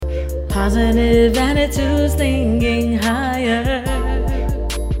Positive attitudes, thinking higher.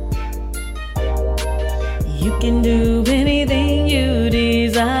 You can do anything you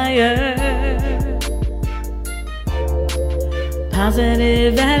desire.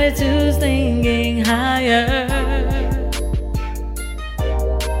 Positive attitudes, thinking higher.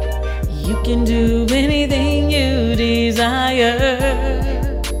 You can do anything you desire.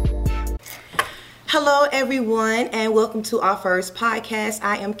 Hello everyone, and welcome to our first podcast.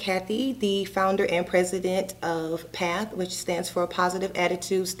 I am Kathy, the founder and president of PATH, which stands for Positive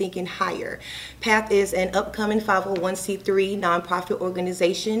Attitudes Thinking Higher. PATH is an upcoming 501c3 nonprofit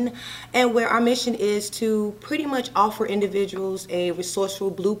organization, and where our mission is to pretty much offer individuals a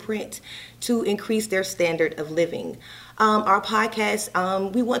resourceful blueprint to increase their standard of living. Our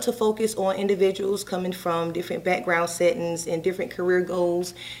podcast, we want to focus on individuals coming from different background settings and different career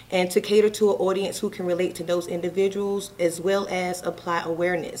goals, and to cater to an audience who can relate to those individuals as well as apply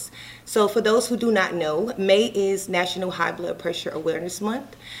awareness. So for those who do not know, May is National High Blood Pressure Awareness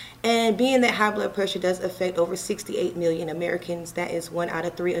Month. And being that high blood pressure does affect over 68 million Americans, that is 1 out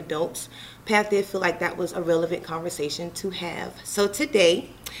of 3 adults, PATH did feel like that was a relevant conversation to have. So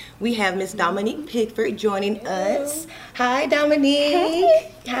today, we have Miss Dominique Pickford joining us. Hi, Dominique.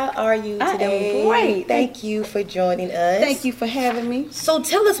 Hey. How are you today? Great. Thank you for joining us. Thank you for having me. So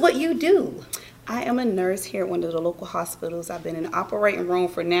tell us what you do. I am a nurse here at one of the local hospitals. I've been in the operating room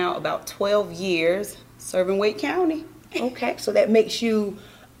for now about 12 years, serving Wake County. Okay, so that makes you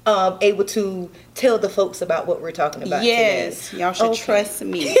able to tell the folks about what we're talking about Yes, today. Y'all should trust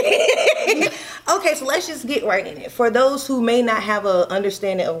me. Okay, so let's just get right in it. For those who may not have an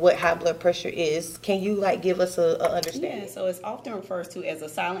understanding of what high blood pressure is, can you give us a understanding? Yeah, so it's often referred to as a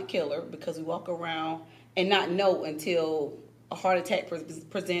silent killer because we walk around and not know until a heart attack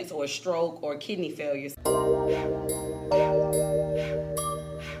presents, or a stroke, or kidney failure.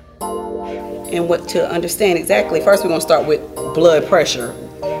 And what to understand exactly, first we're going to start with blood pressure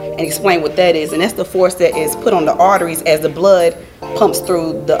and explain what that is. And that's the force that is put on the arteries as the blood pumps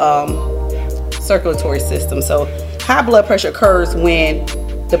through the circulatory system. So high blood pressure occurs when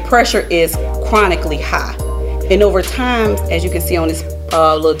the pressure is chronically high. And over time, as you can see on this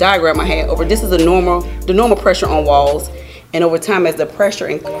little diagram I had, this is the normal pressure on walls. And over time, as the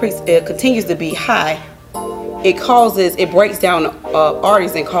pressure continues to be high, it breaks down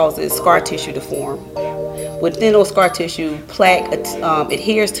arteries and causes scar tissue to form. Within those scar tissue, plaque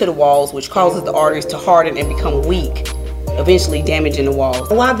adheres to the walls, which causes the arteries to harden and become weak, eventually damaging the walls.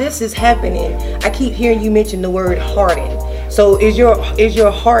 While this is happening, I keep hearing you mention the word harden. So is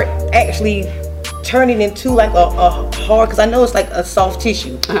your heart actually turning into like a hard, because I know it's like a soft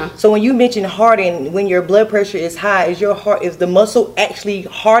tissue. So when you mention harden, when your blood pressure is high, is the muscle actually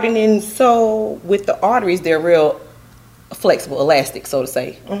hardening? So with the arteries, they're real flexible, elastic, so to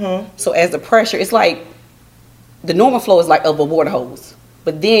say. So as the pressure, it's like the normal flow is like of a water hose,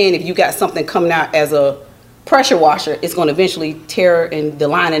 but then if you got something coming out as a pressure washer, it's going to eventually tear the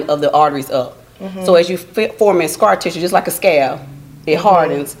lining of the arteries up. So as you form in scar tissue, just like a scab, it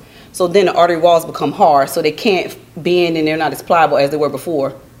hardens. So then the artery walls become hard, so they can't bend and they're not as pliable as they were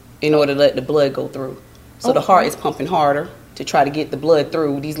before in order to let the blood go through. So the heart is pumping harder to try to get the blood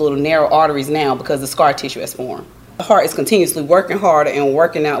through these little narrow arteries now because the scar tissue has formed. The heart is continuously working harder and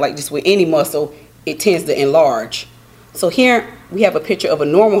working out, like just with any muscle, it tends to enlarge. So here we have a picture of a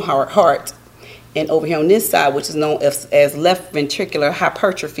normal heart, and over here on this side, which is known as left ventricular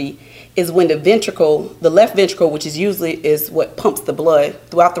hypertrophy, is when the left ventricle, which is what pumps the blood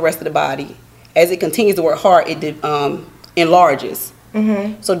throughout the rest of the body, as it continues to work hard, it enlarges.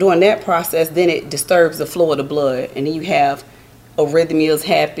 So during that process, then it disturbs the flow of the blood, and then you have arrhythmias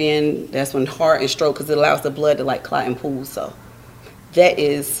happen. That's when heart and stroke, because it allows the blood to clot and pool. So that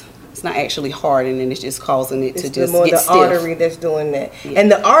is, it's not actually hardening, it's just causing it to just get stiff. The artery that's doing that. Yeah.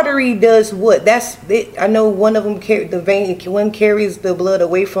 And the artery does what? That's it. I know one of them the vein. One carries the blood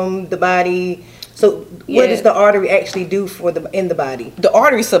away from the body. So what does the artery actually do in the body? The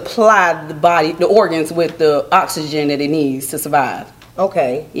artery supply the organs with the oxygen that it needs to survive.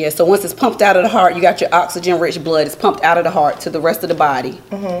 Okay. Yeah, so once it's pumped out of the heart, you got your oxygen-rich blood. It's pumped out of the heart to the rest of the body,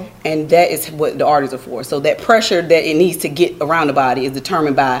 and that is what the arteries are for. So that pressure that it needs to get around the body is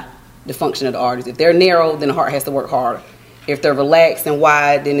determined by the function of the arteries. If they're narrow, then the heart has to work harder. If they're relaxed and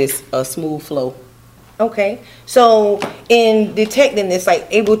wide, then it's a smooth flow. Okay, so in detecting this,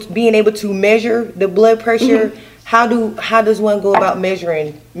 being able to measure the blood pressure, how does one go about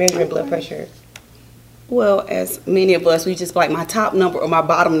measuring blood pressure? Well, as many of us, we just like my top number or my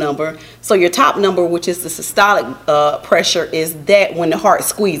bottom number. So your top number, which is the systolic pressure, is that when the heart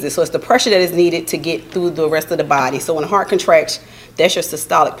squeezes. So it's the pressure that is needed to get through the rest of the body. So when the heart contracts, that's your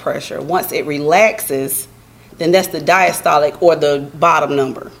systolic pressure. Once it relaxes, then that's the diastolic or the bottom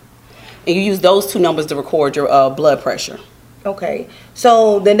number. And you use those two numbers to record your blood pressure. Okay.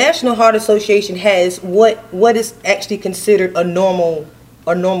 So the National Heart Association has what is actually considered a normal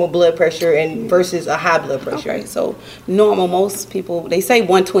blood pressure and versus a high blood pressure. Okay, so normal, most people, they say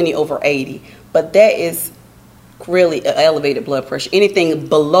 120/80, but that is really an elevated blood pressure. Anything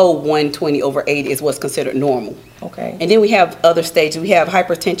below 120/80 is what's considered normal. Okay. And then we have other stages. We have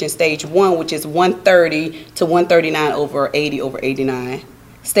hypertension stage 1, which is 130 to 139/80/89.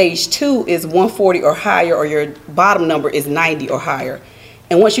 Stage 2 is 140 or higher, or your bottom number is 90 or higher.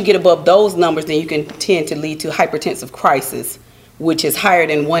 And once you get above those numbers, then you can tend to lead to hypertensive crisis, which is higher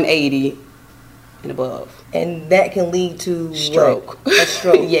than 180 and above. And that can lead to stroke. What? A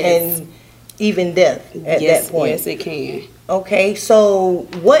stroke. Yes. And even death at that point. Yes, it can. Okay, so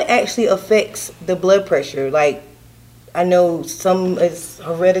what actually affects the blood pressure? Like, I know some is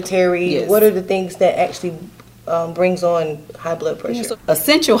hereditary. Yes. What are the things that actually brings on high blood pressure? So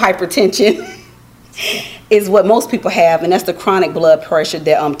essential hypertension is what most people have, and that's the chronic blood pressure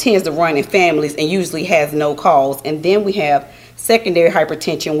that tends to run in families and usually has no cause. And then we have secondary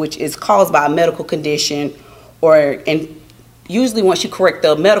hypertension, which is caused by a medical condition, and usually once you correct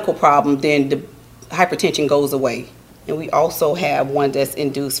the medical problem, then the hypertension goes away. And we also have one that's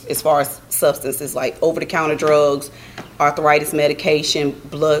induced as far as substances like over-the-counter drugs, arthritis medication,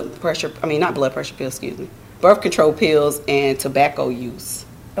 not blood pressure pills, birth control pills, and tobacco use.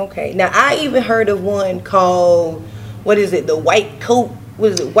 Okay. Now, I even heard of one called, what is it, the white coat?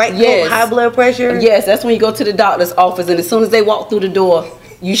 Was it white coat high blood pressure? Yes, that's when you go to the doctor's office, and as soon as they walk through the door,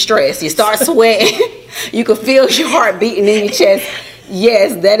 you stress. You start sweating. You can feel your heart beating in your chest.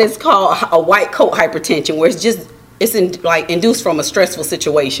 Yes, that is called a white coat hypertension, where it's induced from a stressful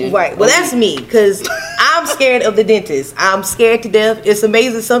situation. Right. Well, that's me, because I'm scared of the dentist. I'm scared to death. It's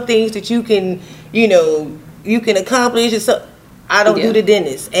amazing some things that you can accomplish. I don't do the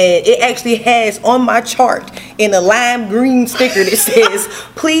dentist. And it actually has on my chart in a lime green sticker that says,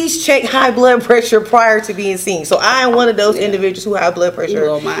 please check high blood pressure prior to being seen. So I am one of those individuals who have blood pressure.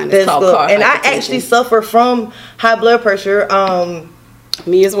 It's called and I actually suffer from high blood pressure.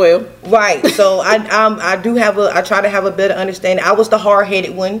 Me as well. Right. So I try to have a better understanding. I was the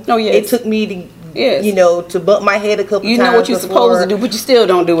hard-headed one. Oh, yes. It took me to to bump my head a couple times. You know what you're supposed to do, but you still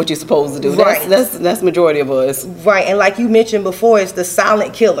don't do what you're supposed to do. Right. That's majority of us. Right. And like you mentioned before, it's the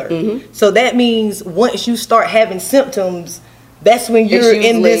silent killer. Mm-hmm. So that means once you start having symptoms, that's when you're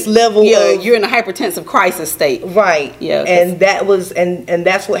in this level of, you're in a hypertensive crisis state. Right. Yeah. And that was and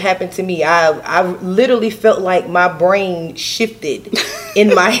that's what happened to me. I literally felt like my brain shifted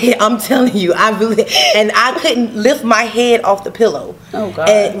in my head. I'm telling you, I couldn't lift my head off the pillow. Oh God.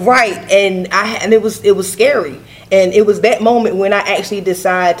 And it was scary. And it was that moment when I actually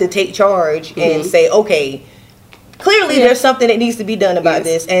decided to take charge and say, okay, clearly there's something that needs to be done about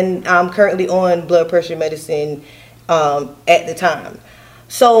this. And I'm currently on blood pressure medicine at the time.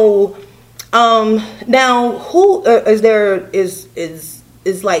 So now who is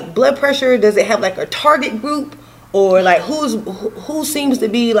like blood pressure, does it have like a target group, or like who seems to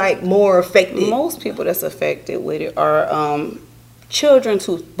be like more affected? Most people that's affected with it are children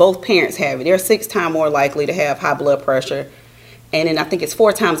who both parents have it. They're 6 times more likely to have high blood pressure, and then I think it's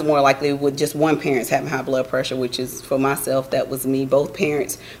 4 times more likely with just one parent's having high blood pressure, which is for myself. That was me. Both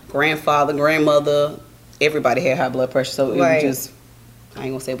parents, grandfather, grandmother, everybody had high blood pressure, so it was just, I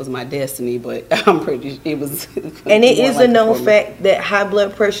ain't gonna say it was my destiny, but I'm pretty, it was. And it is a known fact that high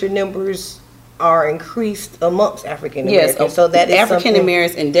blood pressure numbers are increased amongst African Americans. Yes, so that is African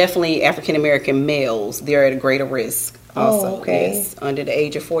Americans, and definitely African American males, they're at a greater risk also. Oh, okay. Yes, under the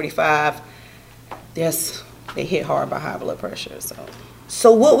age of 45, they hit hard by high blood pressure.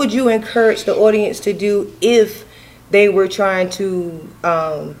 So what would you encourage the audience to do if they were trying to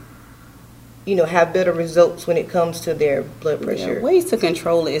have better results when it comes to their blood pressure? Ways to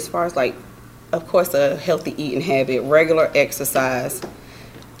control it, as far as like, of course, a healthy eating habit, regular exercise,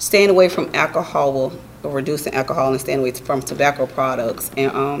 staying away from alcohol, or reducing alcohol, and staying away from tobacco products.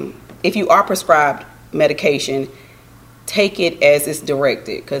 And if you are prescribed medication, take it as it's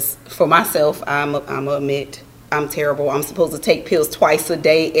directed. Because for myself, I'm admit I'm terrible. I'm supposed to take pills twice a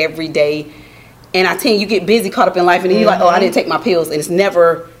day, every day. And I tell you, you get busy, caught up in life, and then you're like, oh, I didn't take my pills. And it's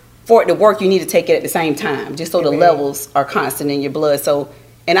never, for it to work, you need to take it at the same time, just so the levels are constant in your blood. So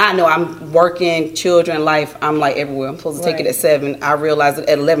And I know I'm working, children, life, I'm like everywhere. I'm supposed to take it at 7. I realized that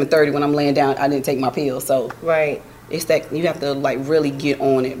at 11:30 when I'm laying down, I didn't take my pills. So it's that you have to like really get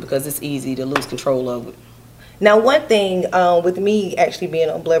on it because it's easy to lose control of it. Now, one thing with me actually being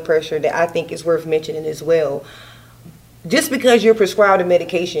on blood pressure that I think is worth mentioning as well, just because you're prescribed a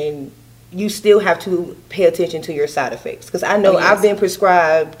medication, you still have to pay attention to your side effects. Because I know I've been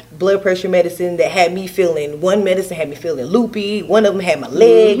prescribed blood pressure medicine that had me feeling, one medicine had me feeling loopy, one of them had my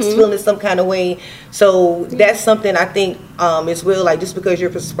legs feeling some kind of way. So that's something I think as well, like just because you're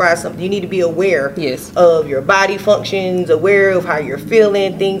prescribed something, you need to be aware of your body functions, aware of how you're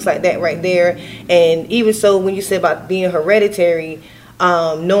feeling, things like that right there. And even so, when you say about being hereditary,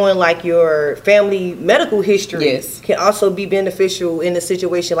 knowing like your family medical history can also be beneficial in a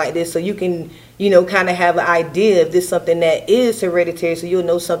situation like this, so you can, you know, kind of have an idea if this is something that is hereditary, so you'll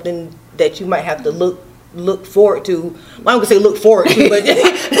know something that you might have to look forward to. I'm gonna say look forward to, but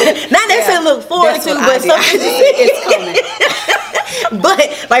not necessarily look forward to, but something it's coming.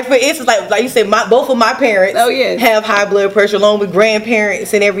 But like for instance, like you said, both of my parents have high blood pressure, along with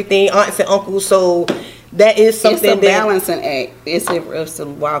grandparents and everything, aunts and uncles. So that is something. It's a balancing act. It's a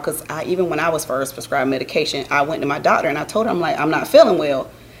while because even when I was first prescribed medication, I went to my doctor and I told her, I'm like, I'm not feeling well.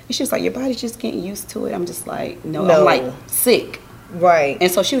 And she was like, your body's just getting used to it. I'm just like, no. I'm like sick. Right.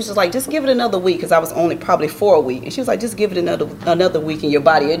 And so she was just like, just give it another week, because I was only probably for a week. And she was like, just give it another week and your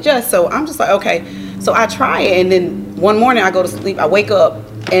body adjusts. So I'm just like, okay. So I try it, and then one morning I go to sleep, I wake up,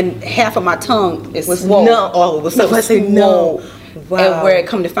 and half of my tongue is swollen. Oh, it was swollen. Wow. And where it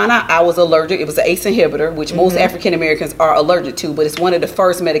come to find out, I was allergic. It was an ACE inhibitor, which most African Americans are allergic to, but it's one of the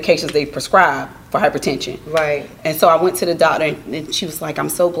first medications they prescribe for hypertension. Right. And so I went to the doctor, and she was like, I'm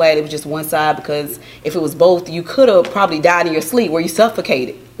so glad it was just one side, because if it was both, you could have probably died in your sleep where you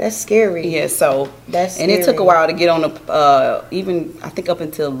suffocated. That's scary. Yeah, so. That's scary. And it took a while to get on the, even, I think up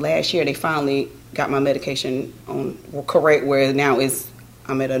until last year, they finally got my medication on correct, where now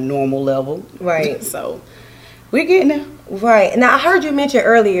I'm at a normal level. Right. So we're getting there. Right. Now, I heard you mention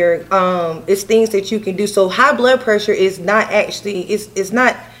earlier, it's things that you can do. So high blood pressure is not actually, it's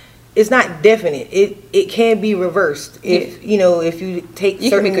not definite. It can be reversed if you take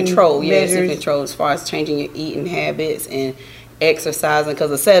certain can control. measures. Yes, you can control as far as changing your eating habits and exercising,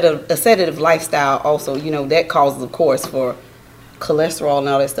 because a sedative lifestyle also, that causes, of course, for cholesterol and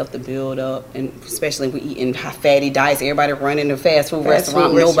all that stuff to build up, and especially if we're eating high fatty diets. Everybody running to fast food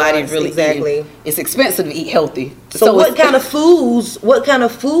restaurant. Nobody really eating. It's expensive to eat healthy. So what kind of foods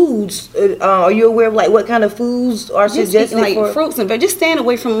are you aware of? Like what kind of foods are suggested? Like for fruits and vegetables. Just staying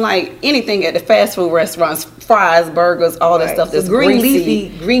away from like anything at the fast food restaurants, fries, burgers, all that stuff that's green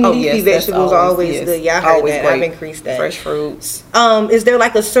greasy. Leafy vegetables are always good. Yeah, I heard that. I've increased that. Fresh fruits. Is there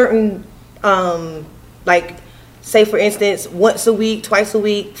like a certain say for instance, once a week, twice a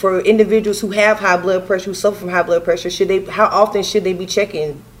week, for individuals who have high blood pressure, who suffer from high blood pressure, how often should they be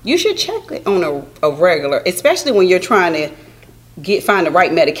checking? You should check it on a regular, especially when you're trying to find the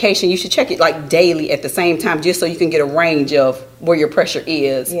right medication. You should check it like daily at the same time, just so you can get a range of where your pressure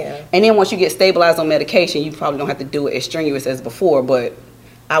is. Yeah. And then once you get stabilized on medication, you probably don't have to do it as strenuous as before, but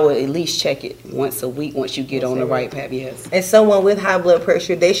I would at least check it once a week once you get on the right path. Yes. And someone with high blood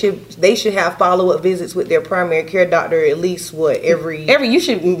pressure, they should have follow-up visits with their primary care doctor at least every you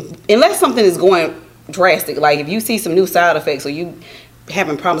should, unless something is going drastic, like if you see some new side effects or you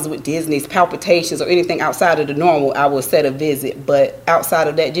having problems with dizziness, palpitations, or anything outside of the normal, I will set a visit. But outside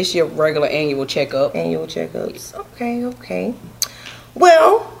of that, just your regular annual checkup. Annual checkups. Okay.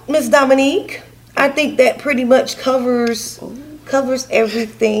 Well, Ms. Dominique, I think that pretty much covers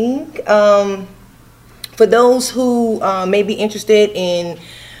everything. For those who may be interested in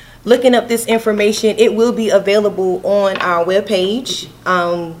looking up this information, it will be available on our webpage.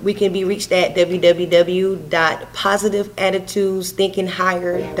 We can be reached at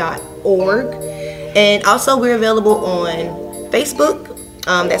www.positiveattitudesthinkinghigher.org, and also we're available on Facebook.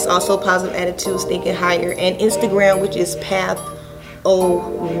 That's also Positive Attitudes Thinking Higher, and Instagram, which is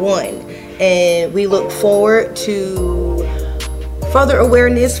Path01. And we look forward to further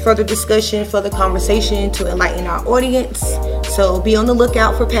awareness, further discussion, further conversation to enlighten our audience. So be on the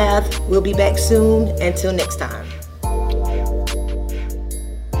lookout for Path. We'll be back soon. Until next time.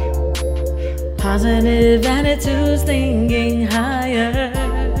 Positive attitudes, thinking higher.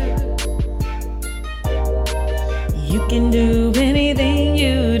 You can do anything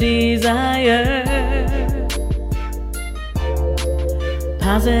you desire.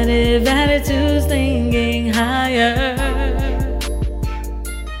 Positive attitudes, thinking higher.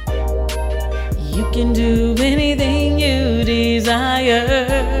 You can do anything you desire.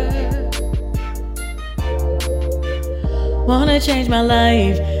 Wanna change my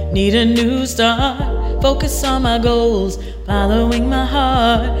life, need a new start. Focus on my goals, following my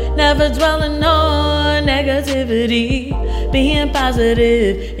heart. Never dwelling on negativity. Being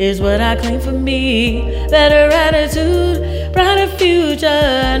positive is what I claim for me. Better attitude, brighter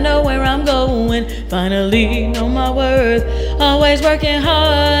future. Know where I'm going, finally know my worth. Always working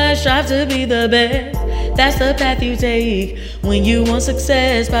hard, strive to be the best. That's the path you take when you want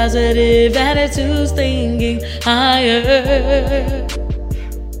success. Positive attitudes, thinking higher.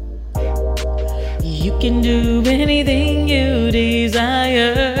 You can do anything you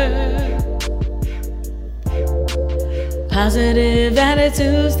desire. Positive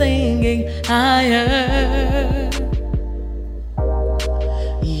attitudes, thinking higher.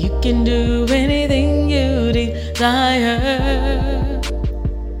 You can do anything you desire.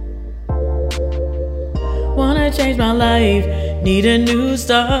 Wanna change my life, need a new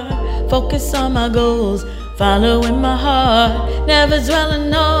start. Focus on my goals, following my heart. Never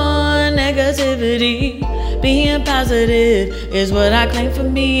dwelling on negativity. Being positive is what I claim for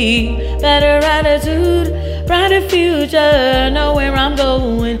me. Better attitude, brighter future. Know where I'm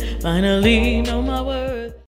going, finally know my worth.